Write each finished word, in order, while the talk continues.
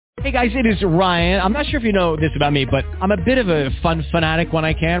Hey guys, it is Ryan. I'm not sure if you know this about me, but I'm a bit of a fun fanatic when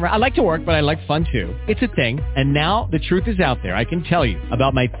I can. I like to work, but I like fun too. It's a thing. And now the truth is out there. I can tell you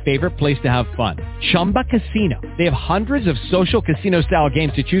about my favorite place to have fun. Chumba Casino. They have hundreds of social casino style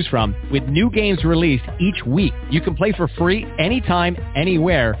games to choose from with new games released each week. You can play for free anytime,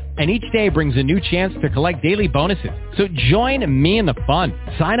 anywhere. And each day brings a new chance to collect daily bonuses. So join me in the fun.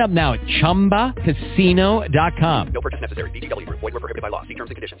 Sign up now at ChumbaCasino.com. No purchase necessary. VGW. Void where prohibited by law. See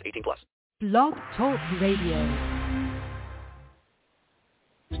terms and conditions. 18+. Blog Talk Radio.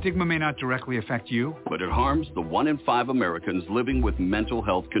 Stigma may not directly affect you, but it harms the 1 in 5 Americans living with mental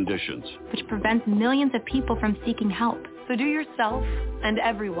health conditions, which prevents millions of people from seeking help. So do yourself and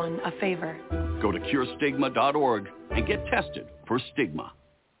everyone a favor. Go to curestigma.org and get tested for stigma.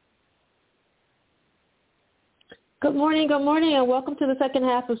 Good morning, and welcome to the second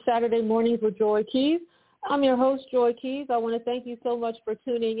half of Saturday Mornings with Joy Keys. I'm your host, Joy Keys. I want to thank you so much for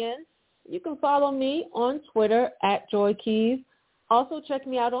tuning in. You can follow me on Twitter at Joy Keys. Also, check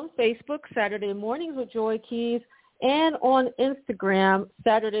me out on Facebook, Saturday Mornings with Joy Keys, and on Instagram,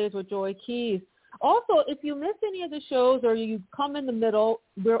 Saturdays with Joy Keys. Also, if you miss any of the shows or you come in the middle,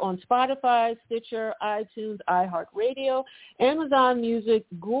 we're on Spotify, Stitcher, iTunes, iHeartRadio, Amazon Music,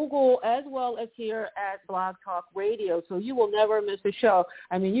 Google, as well as here at Blog Talk Radio. So you will never miss a show.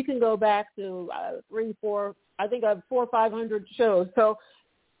 I mean, you can go back to 3, 4, I think I have 400 or 500 shows. So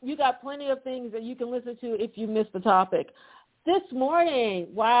you got plenty of things that you can listen to if you miss the topic. This morning,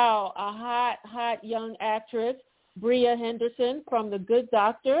 wow, a hot young actress, Bria Henderson from The Good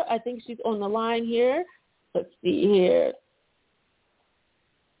Doctor. I think she's on the line here. Let's see here.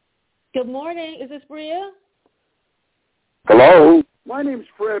 Good morning. Is this Bria? Hello. My name's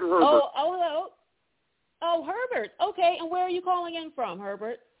Fred Herbert. Oh, hello. Oh, Herbert. Okay, and where are you calling in from,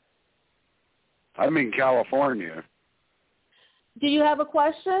 Herbert? I'm in California. Do you have a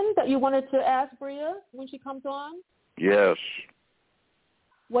question that you wanted to ask Bria when she comes on? Yes.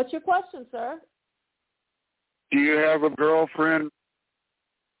 What's your question, sir? Do you have a girlfriend?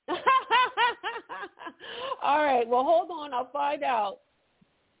 All right. Well, hold on. I'll find out.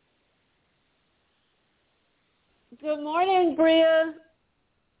 Good morning, Bria.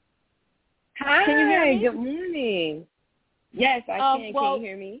 Hi. Can you hear me? Good morning. Yes, I can. Can you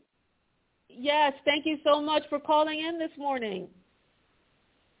hear me? Yes. Thank you so much for calling in this morning.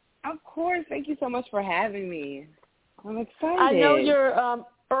 Of course. Thank you so much for having me. I'm excited. I know you're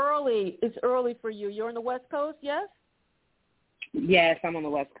early. It's early for you. You're on the West Coast, yes? Yes, I'm on the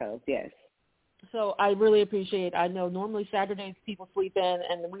West Coast, yes. So I really appreciate it. I know normally Saturdays people sleep in,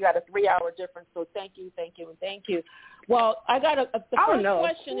 and we got a 3-hour difference, so thank you. Well, I got the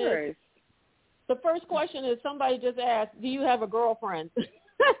first question is somebody just asked, do you have a girlfriend?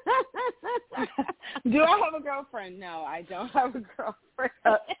 Do I have a girlfriend? No, I don't have a girlfriend.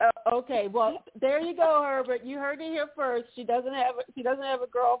 Okay, well, there you go, Herbert. You heard it here first. She doesn't have a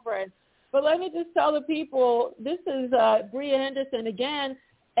girlfriend. But let me just tell the people, this is Bria Henderson again,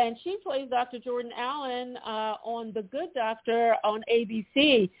 and she plays Dr. Jordan Allen on The Good Doctor on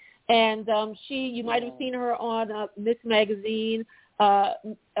ABC. And you might have seen her on Miss Magazine,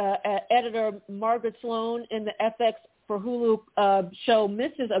 editor Margaret Sloan in the FX for Hulu show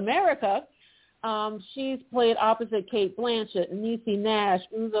Mrs. America. She's played opposite Cate Blanchett, Niecy Nash,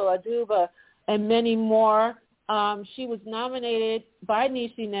 Uzo Aduba, and many more. She was nominated by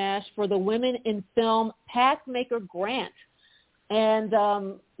Niecy Nash for the Women in Film Pathmaker Grant. And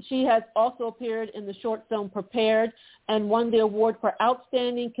she has also appeared in the short film Prepared and won the award for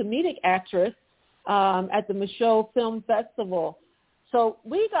Outstanding Comedic Actress at the Micheaux Film Festival. So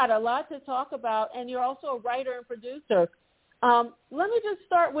we got a lot to talk about, and you're also a writer and producer. Let me just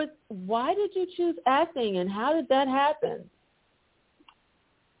start with, why did you choose acting, and how did that happen?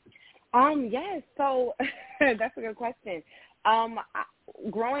 Yes, so that's a good question.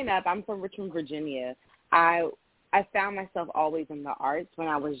 Growing up, I'm from Richmond, Virginia. I found myself always in the arts when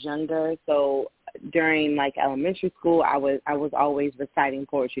I was younger. So during elementary school, I was always reciting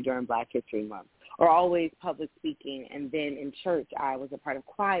poetry during Black History Month, or always public speaking. And then in church, I was a part of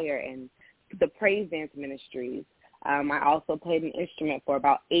choir and the praise dance ministries. I also played an instrument for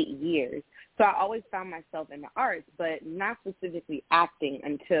about 8 years. So I always found myself in the arts, but not specifically acting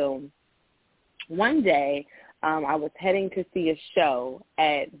until one day I was heading to see a show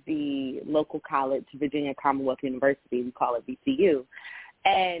at the local college, Virginia Commonwealth University. We call it VCU.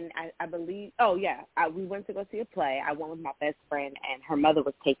 And I believe, we went to go see a play. I went with my best friend, and her mother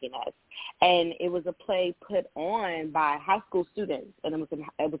was taking us. And it was a play put on by high school students, and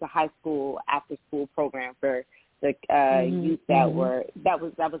it was a high school after-school program for the youth that was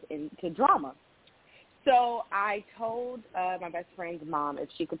into drama. So I told my best friend's mom if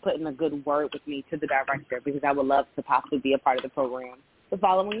she could put in a good word with me to the director, because I would love to possibly be a part of the program the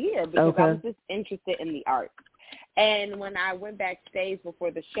following year, because I was just interested in the arts. And when I went backstage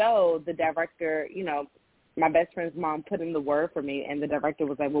before the show, the director, you know, my best friend's mom put in the word for me, and the director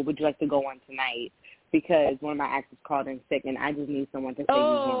was like, well, would you like to go on tonight? Because one of my actors called in sick, and I just need someone to say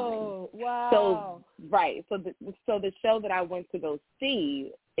wow. So, right. So the show that I went to go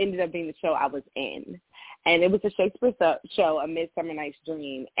see ended up being the show I was in. And it was a Shakespeare show, A Midsummer Night's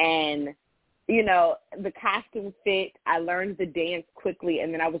Dream. And, you know, the costume fit. I learned the dance quickly,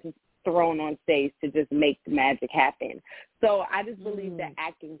 and then I was just thrown on stage to just make the magic happen. So I just believe that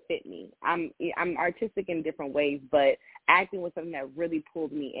acting fit me. I'm artistic in different ways, but acting was something that really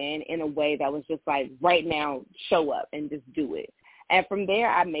pulled me in a way that was just like, right now, show up and just do it. And from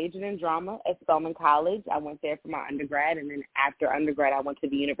there, I majored in drama at Spelman College. I went there for my undergrad, and then after undergrad, I went to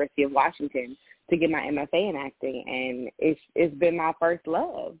the University of Washington to get my MFA in acting, and it's been my first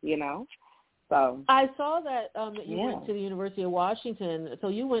love, you know. So I saw that you went to the University of Washington. So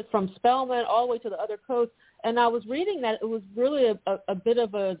you went from Spelman all the way to the other coast, and I was reading that it was really a bit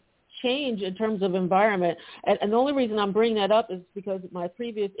of a change in terms of environment. And the only reason I'm bringing that up is because my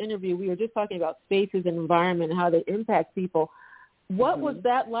previous interview, we were just talking about spaces and environment and how they impact people. What was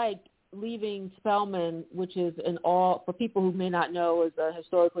that like, leaving Spelman, which is for people who may not know, is a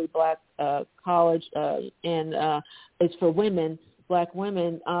historically black college, and it's for women, black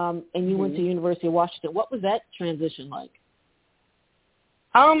women, and you went to University of Washington. What was that transition like?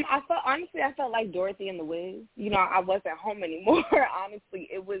 I felt like Dorothy and the Wiz. You know, I wasn't home anymore. Honestly,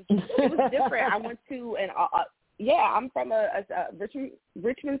 it was different. I went to I'm from a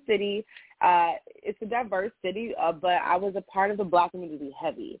Richmond city. It's a diverse city, but I was a part of the black community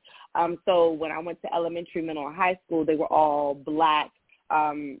heavy. So when I went to elementary, middle, and high school, they were all black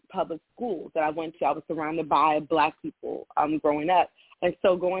public schools that I went to. I was surrounded by black people growing up. And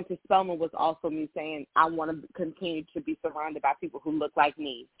so going to Spelman was also me saying, I want to continue to be surrounded by people who look like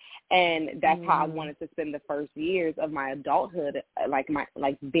me. And that's how I wanted to spend the first years of my adulthood, like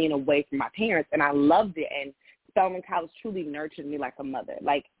being away from my parents. And I loved it. And Spelman College truly nurtured me like a mother,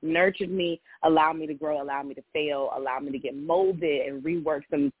 like nurtured me, allowed me to grow, allowed me to fail, allowed me to get molded and rework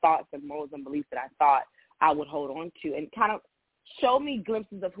some thoughts and morals and beliefs that I thought I would hold on to, and kind of show me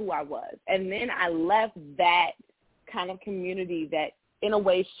glimpses of who I was. And then I left that kind of community that in a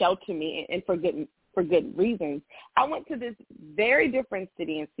way sheltered me, and for good reasons. I went to this very different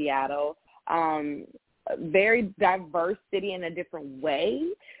city in Seattle, very diverse city in a different way,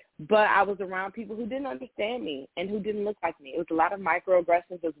 but I was around people who didn't understand me and who didn't look like me. It was a lot of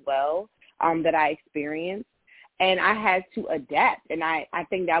microaggressions as well that I experienced, and I had to adapt. And I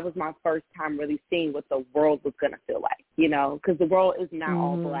think that was my first time really seeing what the world was going to feel like, you know, because the world is not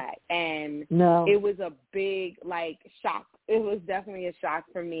all black. And it was a big, shock. It was definitely a shock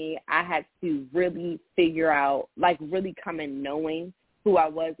for me. I had to really figure out, really come in knowing who I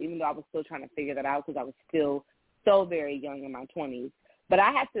was, even though I was still trying to figure that out because I was still so very young in my 20s. But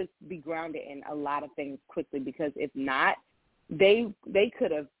I had to be grounded in a lot of things quickly, because if not, they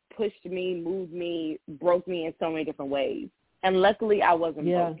could have pushed me, moved me, broke me in so many different ways. And luckily I wasn't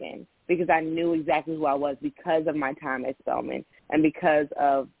broken, because I knew exactly who I was because of my time at Spelman and because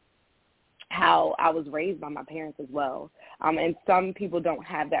of how I was raised by my parents as well. And some people don't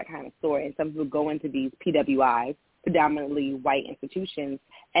have that kind of story, and some people go into these PWIs, predominantly white institutions,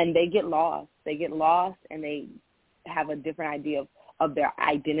 and they get lost. They get lost, and they have a different idea of their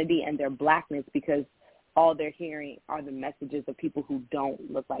identity and their blackness, because all they're hearing are the messages of people who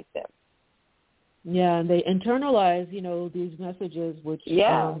don't look like them. Yeah, and they internalize, these messages, which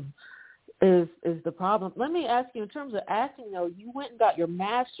is the problem. Let me ask you, in terms of acting, though, you went and got your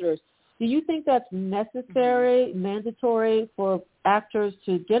master's. Do you think that's necessary, mandatory for actors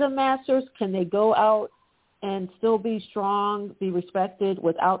to get a master's? Can they go out and still be strong, be respected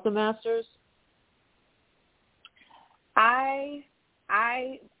without the master's? I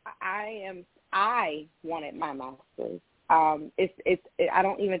wanted my master's. I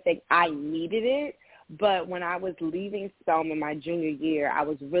don't even think I needed it, but when I was leaving Spelman my junior year, I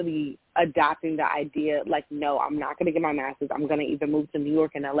was really adopting the idea, no, I'm not going to get my master's. I'm going to either move to New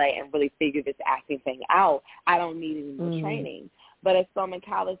York and LA and really figure this acting thing out. I don't need any more training. But at Spelman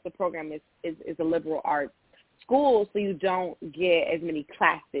College, the program is a liberal arts school, so you don't get as many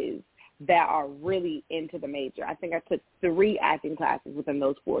classes that are really into the major. I think I took 3 acting classes within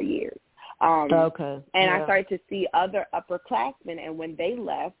those 4 years. Okay. And I started to see other upperclassmen, and when they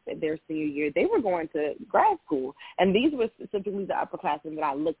left their senior year, they were going to grad school. And these were specifically the upperclassmen that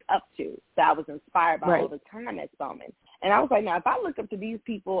I looked up to, that I was inspired by all the time at Spelman. And I was like, now, if I look up to these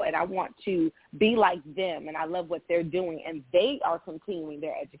people and I want to be like them and I love what they're doing and they are continuing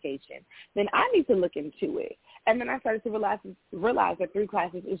their education, then I need to look into it. And then I started to realize that 3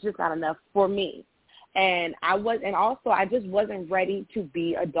 classes is just not enough for me. And I just wasn't ready to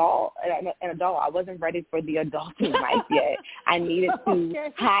be an adult. I wasn't ready for the adulting life yet. I needed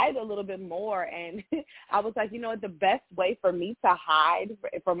to hide a little bit more. And I was like, you know what, the best way for me to hide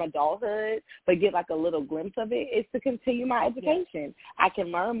from adulthood, but get like a little glimpse of it, is to continue my education. I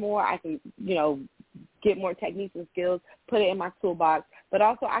can learn more. I can, get more techniques and skills, put it in my toolbox, but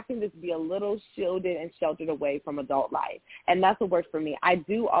also I can just be a little shielded and sheltered away from adult life. And that's what works for me. I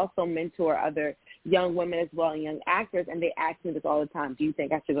do also mentor other young women as well and young actors, and they ask me this all the time, do you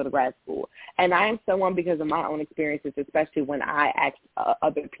think I should go to grad school? And I am someone, because of my own experiences, especially when I ask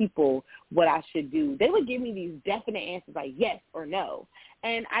other people what I should do, they would give me these definite answers like yes or no.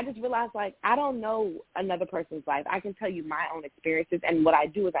 And I just realized, like, I don't know another person's life. I can tell you my own experiences, and what I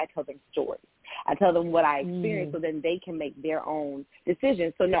do is I tell them stories. I tell them what I experienced so then they can make their own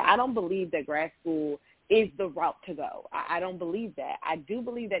decisions. So, no, I don't believe that grad school is the route to go. I don't believe that. I do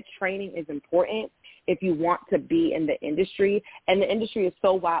believe that training is important if you want to be in the industry, and the industry is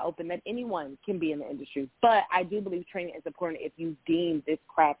so wide open that anyone can be in the industry. But I do believe training is important if you deem this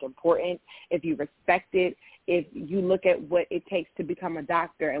craft important, if you respect it, if you look at what it takes to become a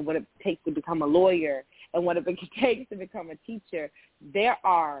doctor and what it takes to become a lawyer and what it takes to become a teacher. There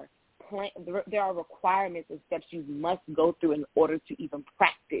are requirements and steps you must go through in order to even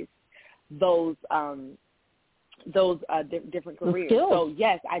practice those different careers. So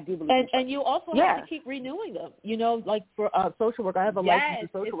yes, I do believe. And you also have to keep renewing them. Like for social work, I have a license in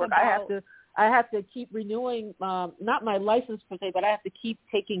social work. I have to keep renewing, not my license per se, but I have to keep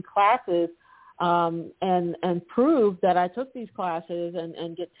taking classes and prove that I took these classes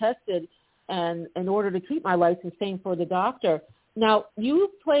and get tested, and in order to keep my license. Same for the doctor. Now, you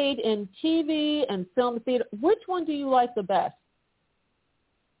played in TV and film theater. Which one do you like the best?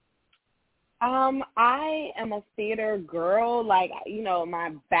 I am a theater girl. Like,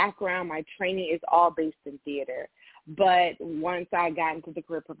 my background, my training is all based in theater. But once I got into the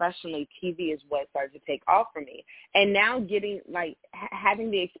career professionally, TV is what started to take off for me. And now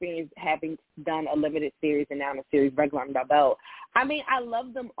having the experience, having done a limited series and now in a series regular under my belt, I mean, I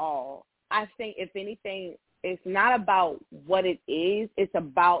love them all. I think, if anything, it's not about what it is. It's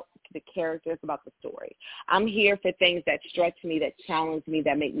about the character. It's about the story. I'm here for things that stretch me, that challenge me,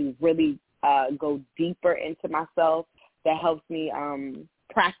 that make me really go deeper into myself, that helps me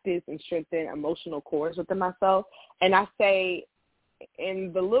practice and strengthen emotional cores within myself. And I say,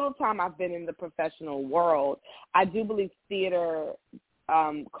 in the little time I've been in the professional world, I do believe theater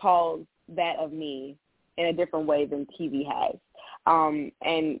calls that of me in a different way than TV has.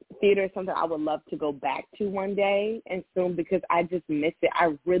 And theater is something I would love to go back to one day and soon, because I just miss it.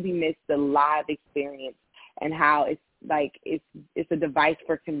 I really miss the live experience and how it's a device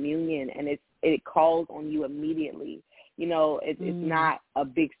for communion, and it calls on you immediately. It's not a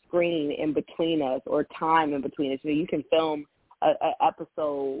big screen in between us or time in between us. You can film an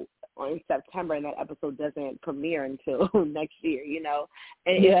episode in September and that episode doesn't premiere until next year,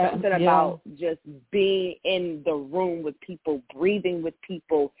 And it's something about just being in the room with people, breathing with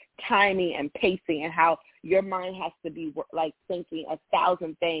people, timing and pacing, and how your mind has to be like thinking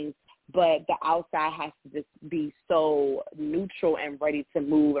 1,000 things, but the outside has to just be so neutral and ready to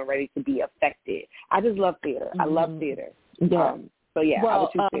move and ready to be affected. I just love theater. I love theater. Yeah. I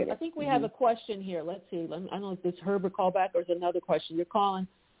would choose theater. I think we have a question here. Let's see. I don't know if this Herbert callback or is another question. You're calling.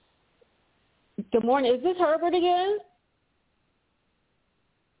 Good morning. Is this Herbert again?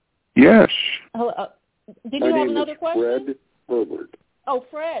 Yes. Hello. Did you have another question? Fred Herbert. Oh,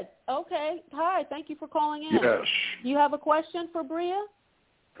 Fred. Okay. Hi. Thank you for calling in. Yes. Do you have a question for Bria?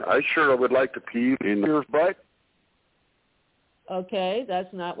 I sure would like to pee in your butt. Okay.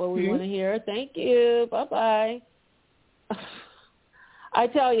 That's not what we want to hear. Thank you. Bye-bye. I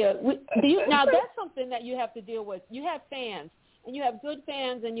tell you, now that's something that you have to deal with. You have fans, and you have good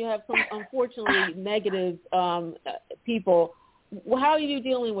fans, and you have some, unfortunately, negative people. How are you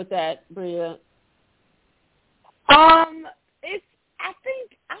dealing with that, Bria?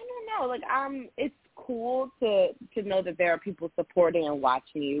 It's cool to know that there are people supporting and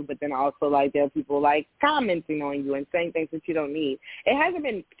watching you, but then also there are people commenting on you and saying things that you don't need. It hasn't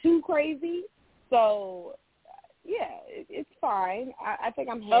been too crazy, so it's fine. I think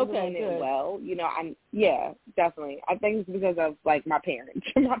I'm handling it well. You know, definitely. I think it's because of, like, my parents.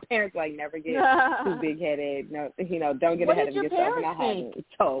 My parents, like, never get too big-headed. No, you know, don't get ahead of yourself, and I haven't.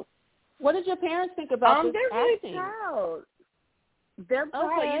 So, what did your parents think about this they're acting? really proud. They're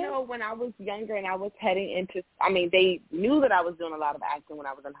proud. You know, when I was younger and I was heading into, they knew that I was doing a lot of acting when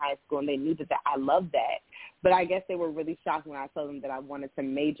I was in high school, and they knew that I loved that. But I guess they were really shocked when I told them that I wanted to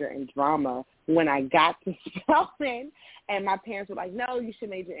major in drama when I got to Spelman. And my parents were like, no, you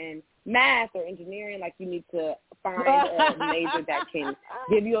should major in math or engineering. Like, you need to find a major that can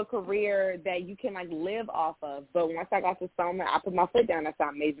give you a career that you can, like, live off of. But once I got to Spelman, I put my foot down and I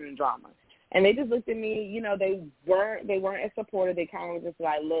started majoring in drama. And they just looked at me, you know, they weren't as supportive. They kind of were just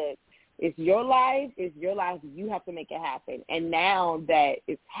like, look, it's your life. You have to make it happen. And now that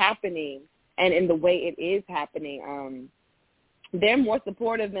it's happening, and in the way it is happening, they're more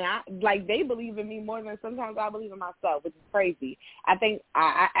supportive than they believe in me more than sometimes I believe in myself, which is crazy. I think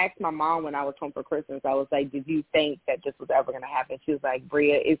I asked my mom when I was home for Christmas, I was like, did you think that this was ever going to happen? She was like,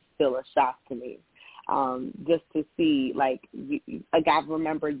 Bria, it's still a shock to me. Just to see, like I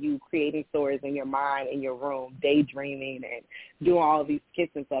remember you creating stories in your mind, in your room, daydreaming and doing all of these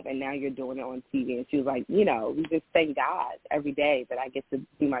skits and stuff, and now you're doing it on TV. And she was like, you know, we just thank God every day that I get to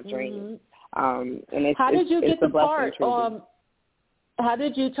do my dreams. And how did you get the part? Truly. How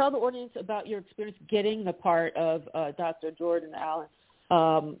did you tell the audience about your experience getting the part of Dr. Jordan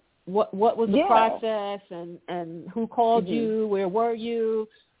Allen? What was the process, and who called you? Where were you?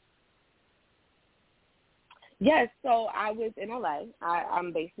 Yes, so I was in LA.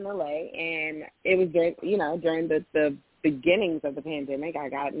 I'm based in LA, and it was during the beginnings of the pandemic. I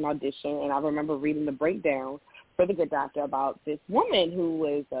got an audition, and I remember reading the breakdown for The Good Doctor about this woman who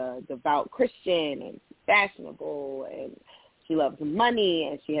was a devout Christian and fashionable, and she loves money,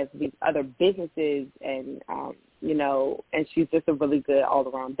 and she has these other businesses, and and she's just a really good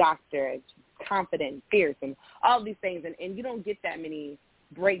all-around doctor, and she's confident and fierce, and all these things, and you don't get that many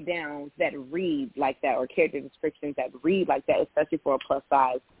breakdowns that read like that, or character descriptions that read like that, especially for a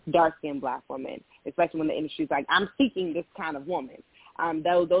plus-size, dark-skinned Black woman, especially when the industry's like, I'm seeking this kind of woman.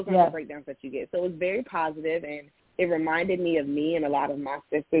 Those are the breakdowns that you get. So it was very positive, and it reminded me of me and a lot of my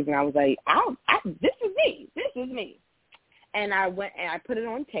sisters, and I was like, this is me. And I went and I put it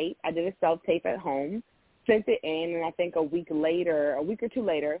on tape. I did a self-tape at home, sent it in, and I think a week or two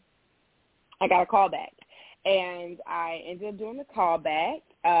later, I got a call back. And I ended up doing the callback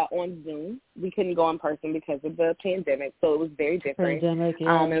on Zoom. We couldn't go in person because of the pandemic, so it was very different.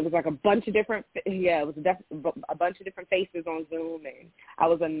 It was like a bunch of different, it was a bunch of different faces on Zoom, and I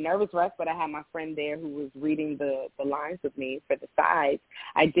was a nervous wreck, but I had my friend there who was reading the lines with me for the sides.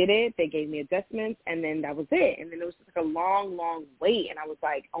 I did it. They gave me adjustments, and then that was it. And then it was just like a long, long wait, and I was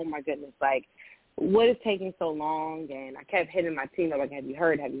like, oh my goodness, like, what is taking so long? And I kept hitting my team. They're like, have you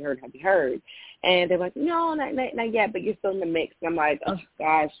heard? And they're like, no, not yet, but you're still in the mix. And I'm like, oh,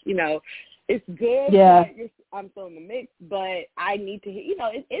 gosh, it's good. Yeah. I'm still in the mix, but I need to,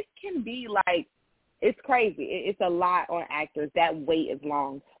 it can be like, it's crazy. It's a lot on actors. That wait is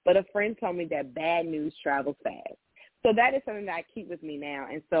long. But a friend told me that bad news travels fast. So that is something that I keep with me now.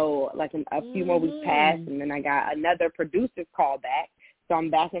 And so, like, a few more weeks passed, and then I got another producer's call back. So I'm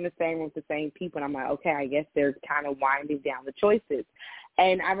back in the same room with the same people, and I'm like, okay, I guess they're kind of winding down the choices.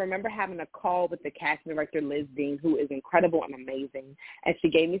 And I remember having a call with the casting director, Liz Dean, who is incredible and amazing, and she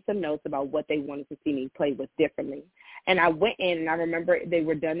gave me some notes about what they wanted to see me play with differently. And I went in, and I remember they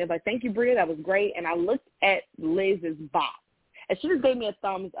were done. They're like, thank you, Bria, that was great. And I looked at Liz's box, and she just gave me a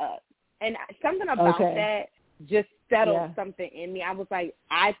thumbs up. And something about that just settled something in me. I was like,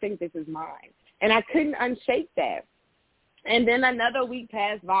 I think this is mine. And I couldn't unshake that. And then another week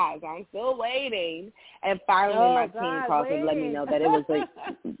passed by, so I'm still waiting. And finally my team called and let me know that it was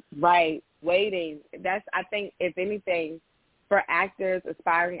like, waiting. That's, I think, if anything, for actors,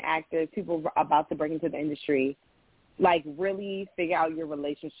 aspiring actors, people about to break into the industry, like, really figure out your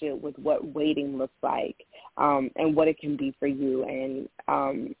relationship with what waiting looks like, and what it can be for you, and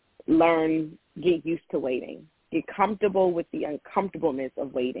get used to waiting. Get comfortable with the uncomfortableness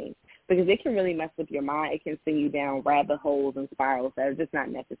of waiting, because it can really mess with your mind. It can send you down rabbit holes and spirals that are just not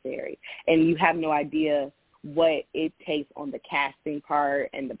necessary. And you have no idea what it takes on the casting part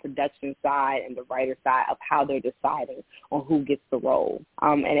and the production side and the writer side of how they're deciding on who gets the role.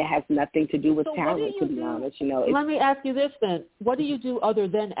 And it has nothing to do with talent, to be honest. Let me ask you this then. What do you do other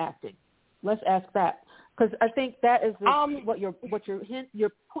than acting? Let's ask that. Because I think that is what you're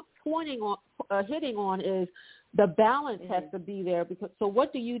pointing on, hitting on, is the balance has to be there. So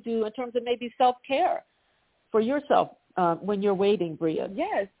what do you do in terms of maybe self-care for yourself when you're waiting, Bria?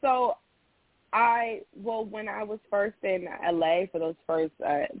 Yes. So When I was first in LA for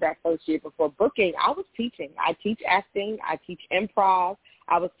that first year before booking, I was teaching. I teach acting. I teach improv.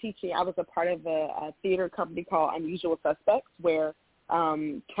 I was a part of a theater company called Unusual Suspects, where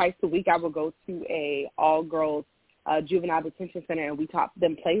twice a week I would go to a all-girls juvenile detention center, and we taught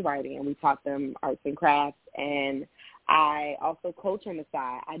them playwriting, and we taught them arts and crafts, and I also coach on the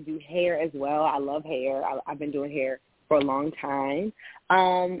side. I do hair as well. I love hair. I've been doing hair for a long time.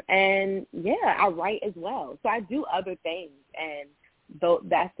 And, yeah, I write as well. So I do other things, and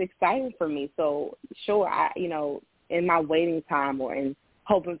that's exciting for me. So, sure, in my waiting time or in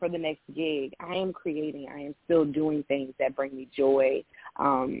hoping for the next gig, I am creating. I am still doing things that bring me joy,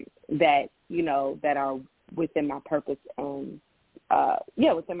 that are within my purpose and,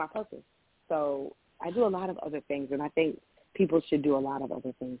 within my purpose. So I do a lot of other things, and I think people should do a lot of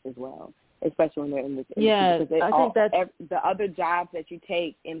other things as well, especially when they're in this industry. Yeah, because I think that's the other jobs that you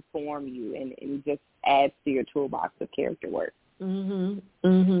take inform you and just adds to your toolbox of character work.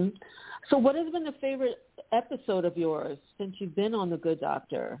 So what has been the favorite episode of yours since you've been on The Good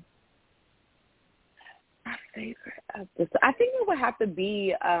Doctor? My favorite episode, I think it would have to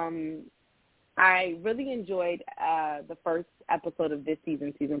be, I really enjoyed the first episode of this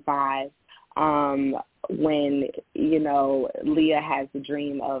season, season 5, when, Leah has the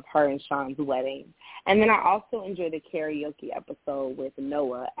dream of her and Sean's wedding. And then I also enjoyed the karaoke episode with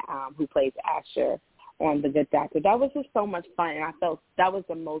Noah, who plays Asher on The Good Doctor. That was just so much fun, and I felt that was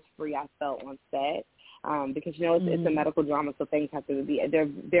the most free I felt on set, because, it's a medical drama, so things have to be,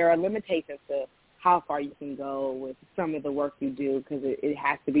 there are limitations to how far you can go with some of the work you do, because it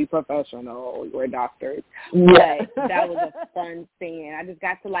has to be professional. We're doctors. Yeah. But that was a fun scene. I just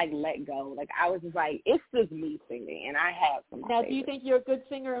got to, let go. I was just it's just me singing, and I have some. Now, do you think you're a good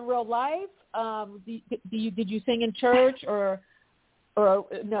singer in real life? Did you sing in church or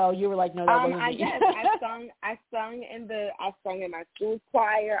no? You were like, no, that wasn't me. Yes, I sung in my school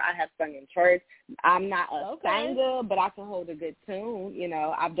choir. I have sung in church. I'm not a singer, but I can hold a good tune.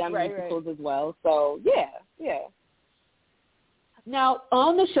 I've done musicals as well. So yeah. Now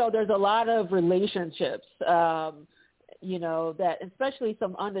on the show, there's a lot of relationships. That especially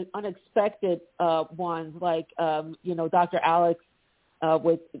some unexpected ones, like Dr. Alex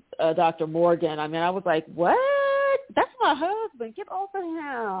with Dr. Morgan. I mean, I was like, what? That's my husband. Get off of him.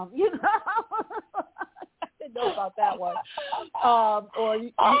 I didn't know about that one. Or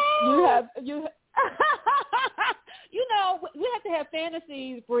you have we have to have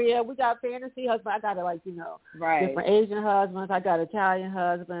fantasies, Bria. We got fantasy husbands. I got different Asian husbands. I got Italian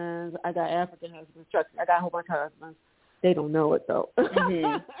husbands. I got African husbands. Trust me, I got a whole bunch of husbands. They don't know it though.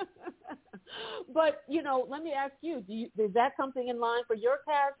 Mm-hmm. But let me ask you: is that something in line for your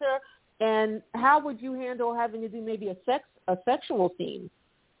character? And how would you handle having to do maybe a sexual scene?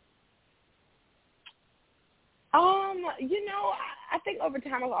 I think over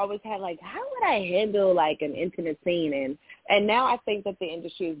time I've always had how would I handle an intimate scene, and now I think that the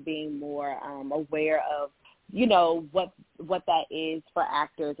industry is being more aware of what that is for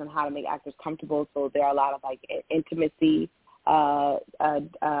actors and how to make actors comfortable. So there are a lot of intimacy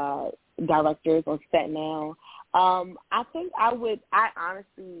directors on set now. I think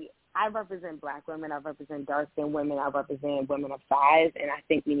I represent Black women, I represent dark-skinned women, I represent women of size, and I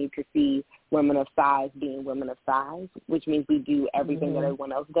think we need to see women of size being women of size, which means we do everything that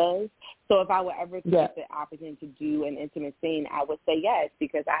everyone else does. So if I were ever to get the opportunity to do an intimate scene, I would say yes,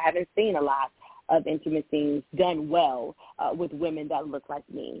 because I haven't seen a lot of intimate scenes done well with women that look like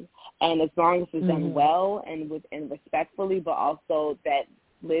me. And as long as it's done well and respectfully, but also that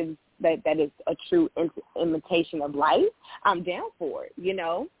is a true imitation of life, I'm down for it,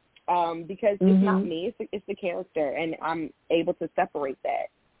 because it's not me, it's the character, and I'm able to separate that.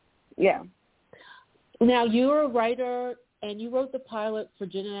 Yeah. Now, you're a writer, and you wrote the pilot for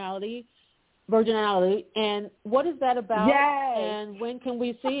Virginality, and what is that about? Yes. And when can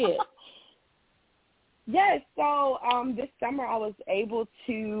we see it? Yes, so this summer I was able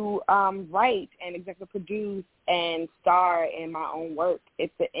to write and executive produce and star in my own work.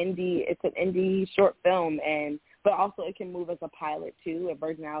 It's an indie short film, but also it can move as a pilot too.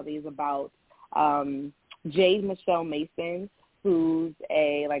 Virginality is about Jade Michelle Mason, who's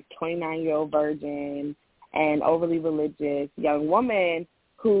a 29-year-old virgin and overly religious young woman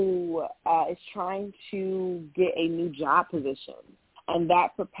who is trying to get a new job position. And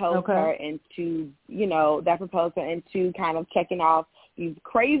that propels her into, kind of checking off these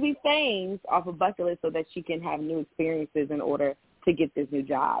crazy things off a bucket list so that she can have new experiences in order to get this new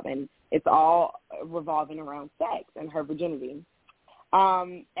job. And it's all revolving around sex and her virginity.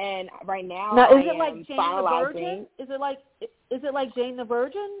 And right now, is it like Jane the Virgin? Is is it like Jane the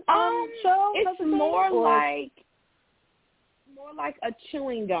Virgin show? It's more like a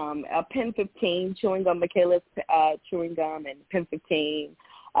chewing gum, a Pen 15 chewing gum, Michaela's chewing gum and Pen 15.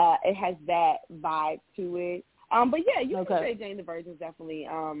 It has that vibe to it. But yeah, you can say Jane the Virgin is definitely.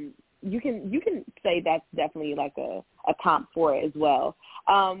 You can say that's definitely like a comp for it as well.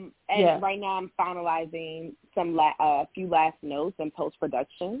 Right now I'm finalizing a few last notes in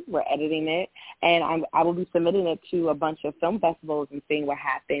post-production. We're editing it, and I will be submitting it to a bunch of film festivals and seeing what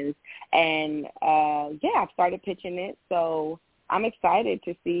happens. And I've started pitching it, so I'm excited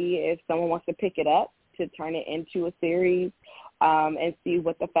to see if someone wants to pick it up to turn it into a series. And see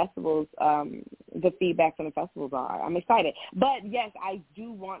what the festivals, the feedback from the festivals are. I'm excited. But, yes, I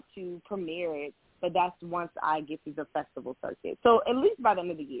do want to premiere it, but that's once I get through the festival circuit. So at least by the end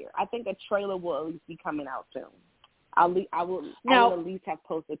of the year. I think a trailer will at least be coming out soon. I will at least have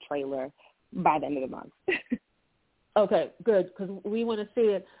posted a trailer by the end of the month. Okay, good, because we want to see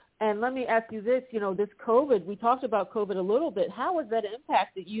it. And let me ask you this, this COVID, we talked about COVID a little bit. How has that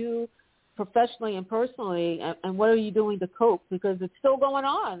impacted you professionally and personally, and what are you doing to cope? Because it's still going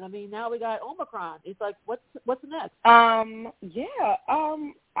on. I mean, now we got Omicron. It's like, what's next? I'm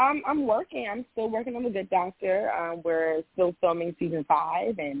working. I'm still working on The Good Doctor. We're still filming season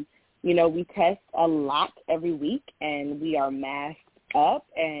 5, and we test a lot every week, and we are masked up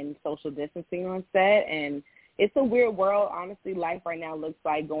and social distancing on set, and it's a weird world. Honestly, life right now looks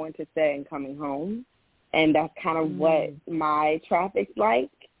like going to set and coming home, and that's kind of what my traffic's like,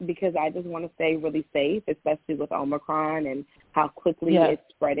 because I just want to stay really safe, especially with Omicron and how quickly it's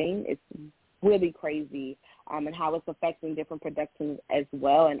spreading. It's really crazy, and how it's affecting different productions as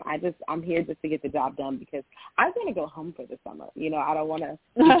well. And I'm here just to get the job done, because I want to go home for the summer. I don't want to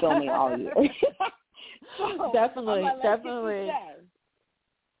be filming all year. So, definitely.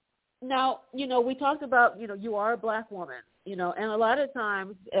 Now, we talked about, you are a Black woman, and a lot of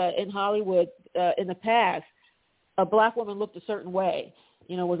times in Hollywood in the past, a Black woman looked a certain way,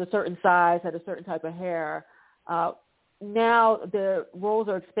 was a certain size, had a certain type of hair. Now the roles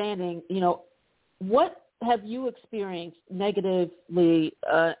are expanding. What have you experienced negatively,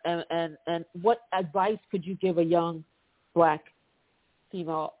 and what advice could you give a young Black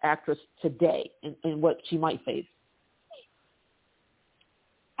female actress today in what she might face?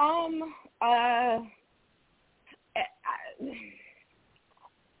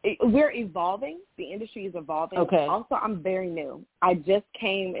 We're evolving. The industry is evolving. Okay. Also, I'm very new. I just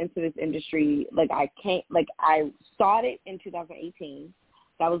came into this industry. I started in 2018.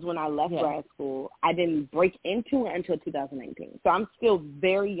 That was when I left grad school. I didn't break into it until 2018. So I'm still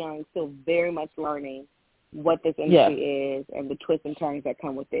very young, still very much learning what this industry is and the twists and turns that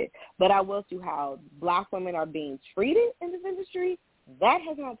come with it. But I will see how Black women are being treated in this industry. That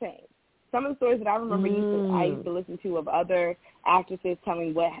has not changed. Some of the stories that I remember I used to listen to of other actresses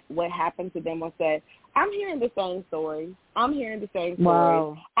telling what happened to them was that I'm hearing the same stories. I'm hearing the same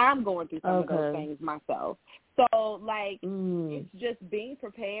stories. I'm going through some of those things myself. So, it's just being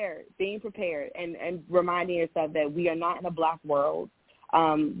prepared, and reminding yourself that we are not in a Black world,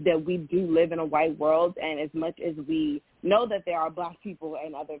 that we do live in a white world, and as much as we know that there are Black people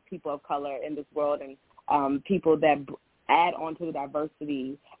and other people of color in this world, and people that add on to the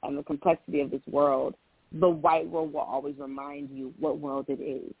diversity and the complexity of this world, the white world will always remind you what world it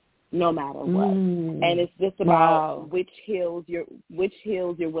is, no matter what. And it's just about which hills you're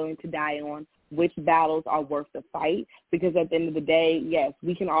willing to die on, which battles are worth the fight. Because at the end of the day, yes,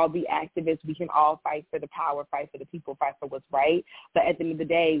 we can all be activists, we can all fight for the power, fight for the people, fight for what's right. But at the end of the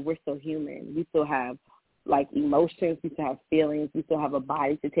day, we're still human. We still have emotions, we still have feelings, we still have a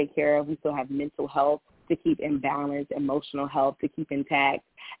body to take care of, we still have mental health to keep in balance, emotional health to keep intact.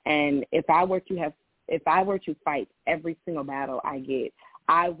 And if I were to fight every single battle I get,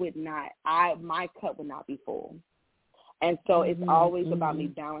 my cup would not be full. And so it's always about me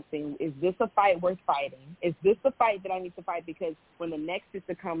balancing, is this a fight worth fighting? Is this the fight that I need to fight because when the next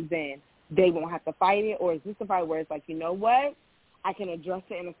sister comes in, they won't have to fight it? Or is this a fight where it's like, you know what, I can address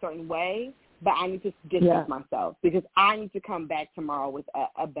it in a certain way, but I need to distance myself because I need to come back tomorrow with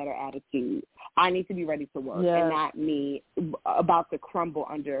a better attitude. I need to be ready to work and not me about to crumble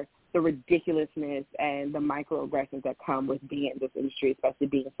under the ridiculousness and the microaggressions that come with being in this industry, especially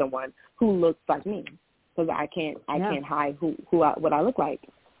being someone who looks like me, because I can't hide what I look like.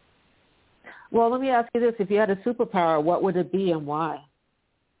 Well, let me ask you this: if you had a superpower, what would it be and why?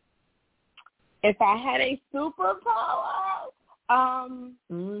 If I had a superpower.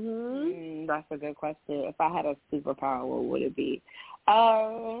 That's a good question. If I had a superpower, what would it be?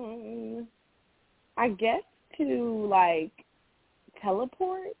 I guess to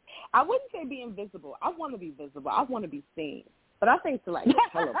teleport. I wouldn't say be invisible. I want to be visible. I want to be seen. But I think to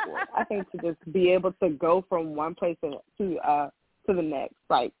teleport. I think to just be able to go from one place to the next,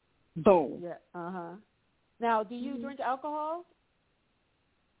 like boom. Yeah. Now, do you drink alcohol?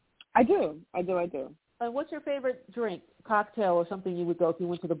 I do. And what's your favorite drink, cocktail or something you would go if you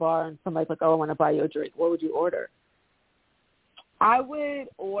went to the bar and somebody's like, "Oh, I want to buy you a drink"? What would you order? I would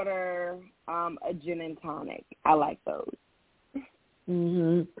order a gin and tonic. I like those.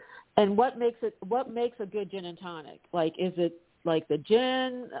 Mhm. And what makes a good gin and tonic? Like, is it like the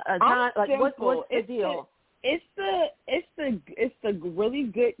gin? What's the deal? It's the really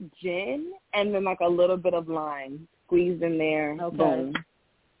good gin, and then like a little bit of lime squeezed in there. Okay. Boom.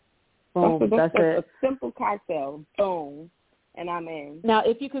 Boom. That's it. A simple cocktail. Boom. And I'm in. Now,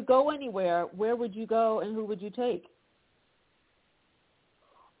 if you could go anywhere, where would you go and who would you take?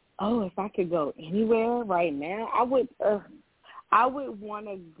 Oh, if I could go anywhere right now, I would want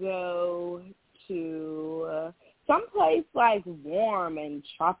to go to someplace like warm and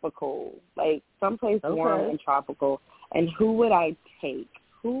tropical, warm and tropical. And who would I take?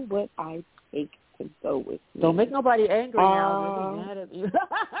 To go with me? Don't make nobody angry now. They'll be mad at you.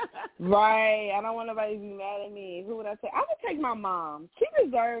 Right. I don't want nobody to be mad at me. Who would I take? I would take my mom. She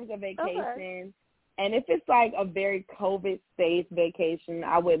deserves a vacation. Okay. And if it's like a very COVID-safe vacation,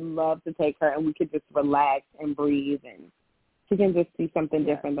 I would love to take her and we could just relax and breathe and she can just see something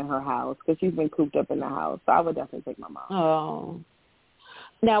different than her house because she's been cooped up in the house. So I would definitely take my mom. Oh.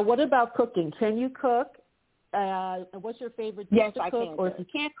 Now, what about cooking? Can you cook? What's your favorite dish to cook? Yes, I can. Or if you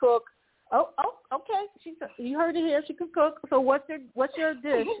can't cook, okay. You heard it here. She can cook. So what's your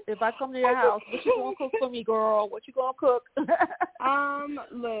dish? If I come to your house, what you gonna cook for me, girl? What you gonna cook?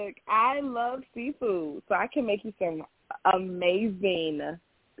 Look, I love seafood, so I can make you some amazing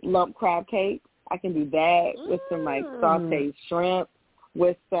lump crab cakes. I can do that with some like sauteed shrimp,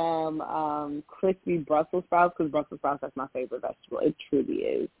 with some crispy Brussels sprouts, because Brussels sprouts, that's my favorite vegetable. It truly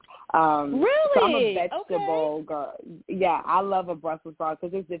is. Really? So I'm a vegetable girl. Yeah, I love a Brussels sprout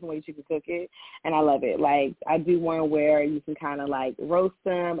because there's different ways you can cook it, and I love it. Like, I do one where you can kind of like roast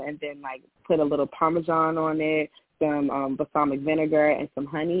them and then like put a little Parmesan on it, some balsamic vinegar, and some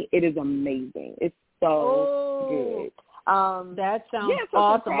honey. It is amazing. It's so good. That sounds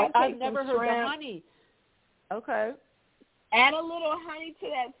awesome. I've never heard of honey. Okay. Add a little honey to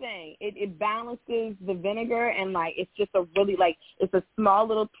that thing. It balances the vinegar, and like it's just a really like it's a small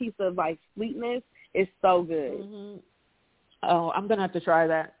little piece of like sweetness. It's so good. Mm-hmm. Oh, I'm gonna have to try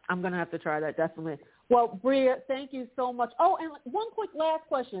that. Definitely. Well, Bria, thank you so much. Oh, and one quick last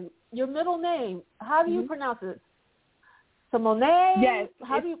question: your middle name, how do you pronounce it? Samoné? Yes.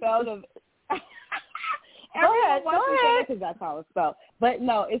 How do you spell it? Go ahead. Because that's how it's spelled. But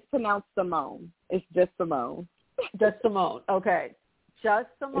no, it's pronounced Simone. It's just Simone. Just Simone. Okay. Just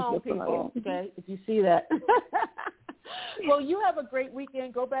Simone, people. Okay, if you see that. Well, you have a great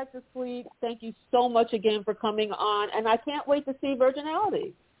weekend. Go back to sleep. Thank you so much again for coming on, and I can't wait to see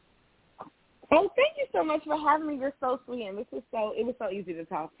Virginality. Oh, thank you so much for having me. You're so sweet, and it was so easy to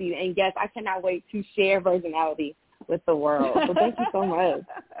talk to you. And yes, I cannot wait to share Virginality with the world. So thank you so much.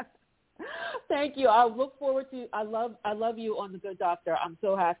 Thank you. I look forward to. I love you on The Good Doctor. I'm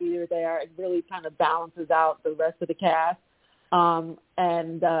so happy you're there. It really kind of balances out the rest of the cast. Thank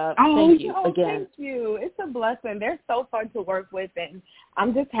you again. Thank you. It's a blessing. They're so fun to work with, and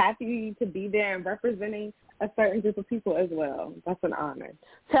I'm just happy to be there and representing a certain group of people as well. That's an honor.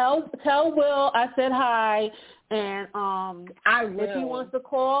 Tell Will I said hi, and I will. If he wants to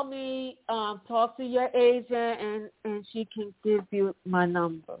call me, talk to your agent, and she can give you my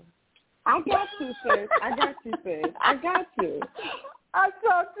number. I got you, sis. I got you. I'll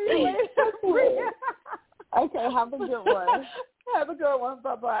talk to you later. Okay, have a good one. Have a good one.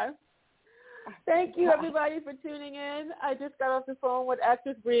 Bye-bye. Thank you, everybody, for tuning in. I just got off the phone with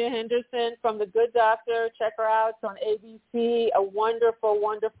actress Bria Henderson from The Good Doctor. Check her out. It's on ABC. A wonderful,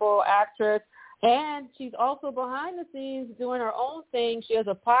 wonderful actress. And she's also behind the scenes doing her own thing. She has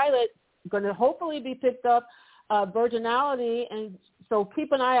a pilot going to hopefully be picked up, Virginality, and so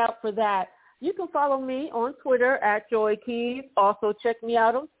keep an eye out for that. You can follow me on Twitter at Joy Keys. Also check me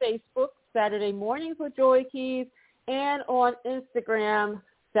out on Facebook, Saturday Mornings with Joy Keys, and on Instagram,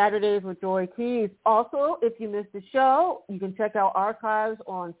 Saturdays with Joy Keys. Also, if you missed the show, you can check out archives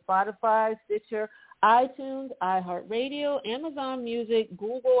on Spotify, Stitcher, iTunes, iHeartRadio, Amazon Music,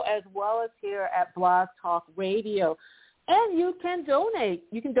 Google, as well as here at Blog Talk Radio. And you can donate.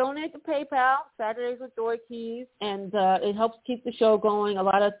 You can donate to PayPal, Saturdays with Joy Keys, and it helps keep the show going. A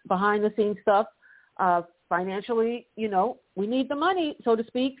lot of behind-the-scenes stuff. Financially, we need the money, so to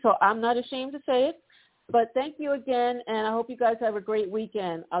speak, so I'm not ashamed to say it. But thank you again, and I hope you guys have a great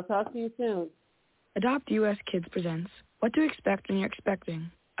weekend. I'll talk to you soon. Adopt US Kids presents What to expect when you're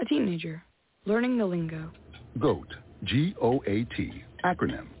expecting a teenager. Learning the lingo. GOAT, G-O-A-T,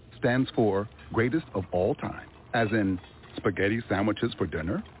 acronym, stands for greatest of all time. As in, spaghetti sandwiches for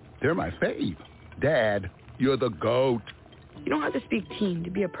dinner? They're my fave. Dad, you're the GOAT. You don't have to speak teen to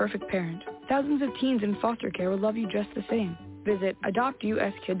be a perfect parent. Thousands of teens in foster care will love you just the same. Visit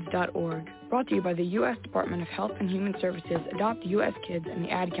adoptuskids.org. Brought to you by the U.S. Department of Health and Human Services, Adopt U.S. Kids, and the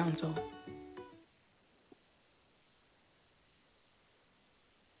Ad Council.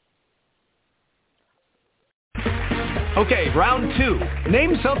 Okay, round two.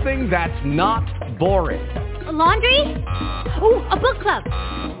 Name something that's not boring. A laundry? Ooh, a book club.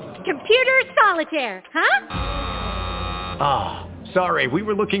 Computer solitaire, huh? Ah, sorry, we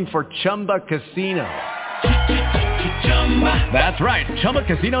were looking for Chumba Casino. That's right.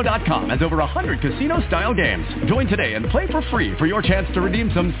 ChumbaCasino.com has over 100 casino-style games. Join today and play for free for your chance to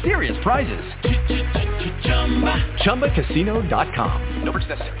redeem some serious prizes. ChumbaCasino.com. No purchase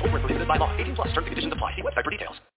necessary. Void where prohibited by law. 18+ terms and conditions apply. See website for details.